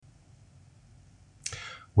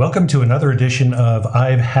Welcome to another edition of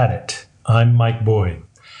I've Had It. I'm Mike Boyd.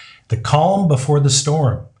 The calm before the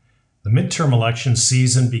storm. The midterm election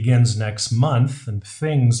season begins next month, and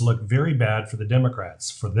things look very bad for the Democrats.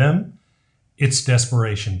 For them, it's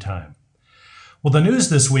desperation time. Well, the news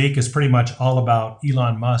this week is pretty much all about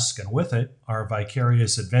Elon Musk, and with it, our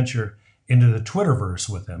vicarious adventure into the Twitterverse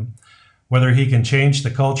with him. Whether he can change the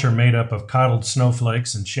culture made up of coddled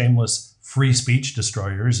snowflakes and shameless free speech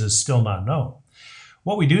destroyers is still not known.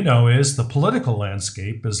 What we do know is the political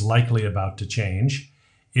landscape is likely about to change.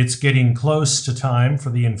 It's getting close to time for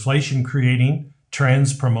the inflation-creating,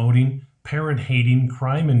 trans-promoting, parent-hating,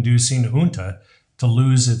 crime-inducing junta to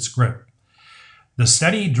lose its grip. The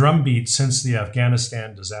steady drumbeat since the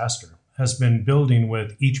Afghanistan disaster has been building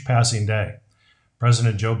with each passing day.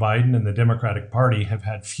 President Joe Biden and the Democratic Party have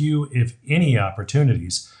had few, if any,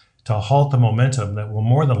 opportunities to halt the momentum that will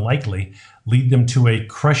more than likely lead them to a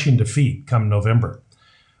crushing defeat come November.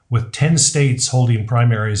 With 10 states holding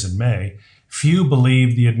primaries in May, few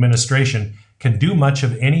believe the administration can do much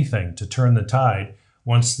of anything to turn the tide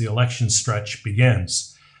once the election stretch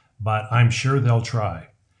begins. But I'm sure they'll try.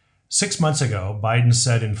 6 months ago, Biden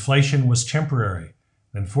said inflation was temporary.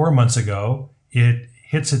 Then 4 months ago, it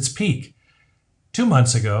hits its peak. 2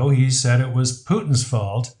 months ago, he said it was Putin's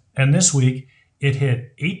fault. And this week, it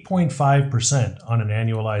hit 8.5% on an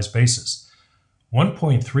annualized basis.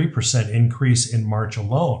 1.3% increase in March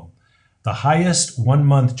alone, the highest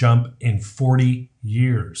one-month jump in 40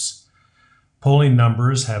 years. Polling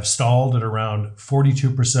numbers have stalled at around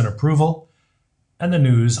 42% approval, and the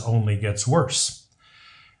news only gets worse.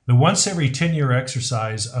 The once every 10-year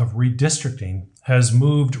exercise of redistricting has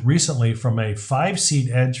moved recently from a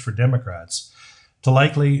 5-seat edge for Democrats to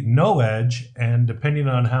likely no edge, and depending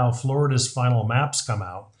on how Florida's final maps come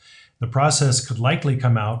out, the process could likely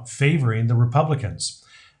come out favoring the Republicans.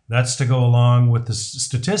 That's to go along with the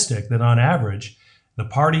statistic that on average, the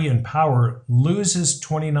party in power loses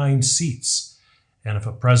 29 seats. And if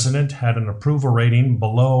a president had an approval rating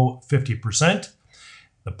below 50%,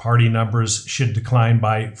 the party numbers should decline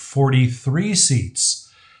by 43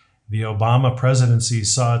 seats. The Obama presidency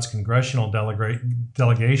saw its congressional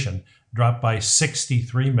delegation drop by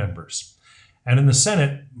 63 members. And in the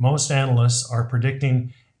Senate, most analysts are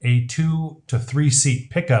predicting a 2 to 3 seat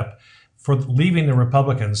pickup for leaving the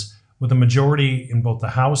Republicans with a majority in both the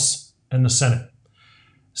House and the Senate.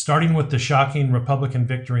 Starting with the shocking Republican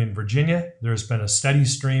victory in Virginia, there's been a steady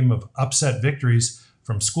stream of upset victories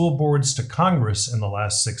from school boards to Congress in the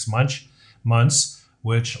last 6 months,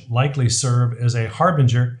 which likely serve as a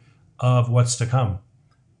harbinger of what's to come.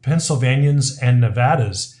 Pennsylvanians and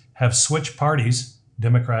Nevadas have switched parties,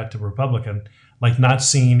 Democrat to Republican, like not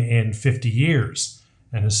seen in 50 years.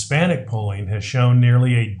 And Hispanic polling has shown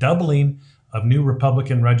nearly a doubling of new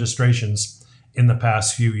Republican registrations in the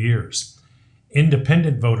past few years.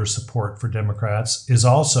 Independent voter support for Democrats is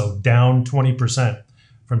also down 20%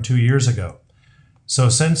 from 2 years ago. So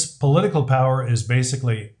since political power is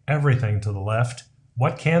basically everything to the left,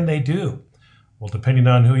 what can they do? Well, depending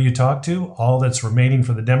on who you talk to, all that's remaining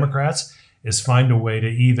for the Democrats is find a way to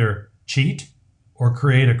either cheat or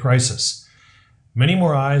create a crisis. Many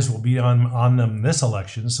more eyes will be on them this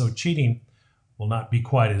election, so cheating will not be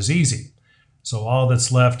quite as easy. So all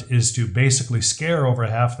that's left is to basically scare over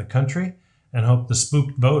half the country and hope the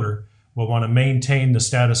spooked voter will want to maintain the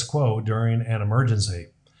status quo during an emergency.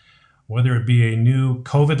 Whether it be a new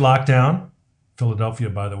COVID lockdown, Philadelphia,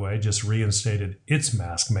 by the way, just reinstated its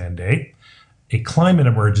mask mandate, a climate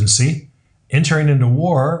emergency, entering into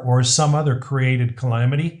war, or some other created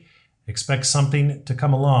calamity, expect something to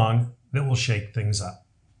come along that will shake things up.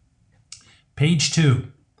 Page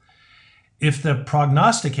 2. If the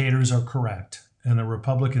prognosticators are correct and the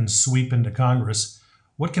Republicans sweep into Congress,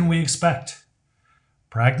 what can we expect?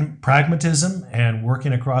 Pragmatism and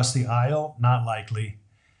working across the aisle? Not likely.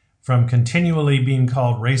 From continually being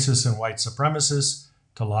called racist and white supremacists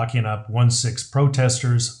to locking up 1-6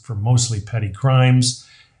 protesters for mostly petty crimes,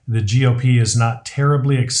 the GOP is not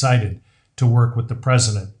terribly excited to work with the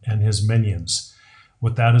president and his minions.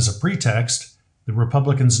 With that as a pretext, the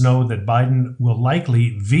Republicans know that Biden will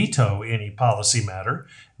likely veto any policy matter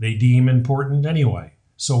they deem important anyway.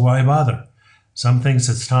 So why bother? Some thinks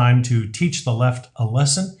it's time to teach the left a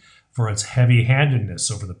lesson for its heavy-handedness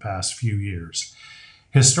over the past few years.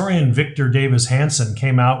 Historian Victor Davis Hanson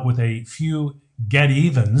came out with a few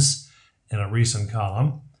get-evens in a recent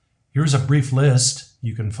column. Here's a brief list.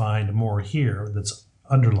 You can find more here that's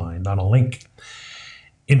underlined on a link.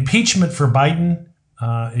 Impeachment for Biden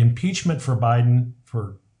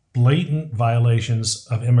for blatant violations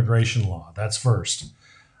of immigration law. That's first.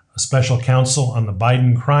 A special counsel on the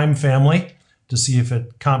Biden crime family to see if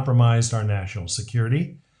it compromised our national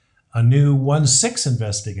security, a new 1-6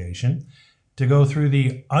 investigation to go through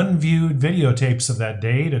the unviewed videotapes of that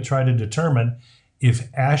day to try to determine if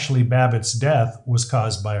Ashley Babbitt's death was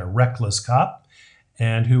caused by a reckless cop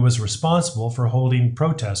and who was responsible for holding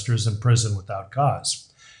protesters in prison without cause.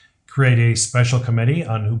 Create a special committee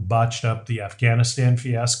on who botched up the Afghanistan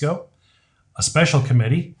fiasco, a special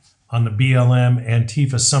committee on the BLM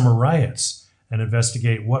Antifa summer riots, and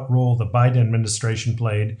investigate what role the Biden administration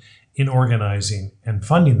played in organizing and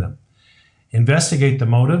funding them. Investigate the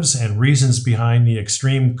motives and reasons behind the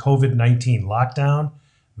extreme COVID-19 lockdown,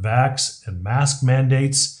 vax, and mask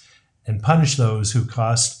mandates, and punish those who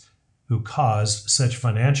caused such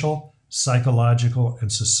financial, psychological, and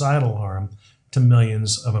societal harm to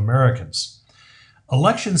millions of Americans.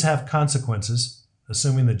 Elections have consequences.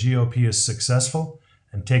 Assuming the GOP is successful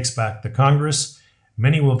and takes back the Congress,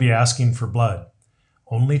 many will be asking for blood.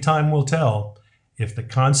 Only time will tell if the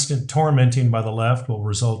constant tormenting by the left will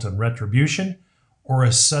result in retribution or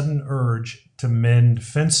a sudden urge to mend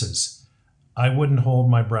fences. I wouldn't hold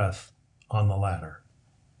my breath on the latter.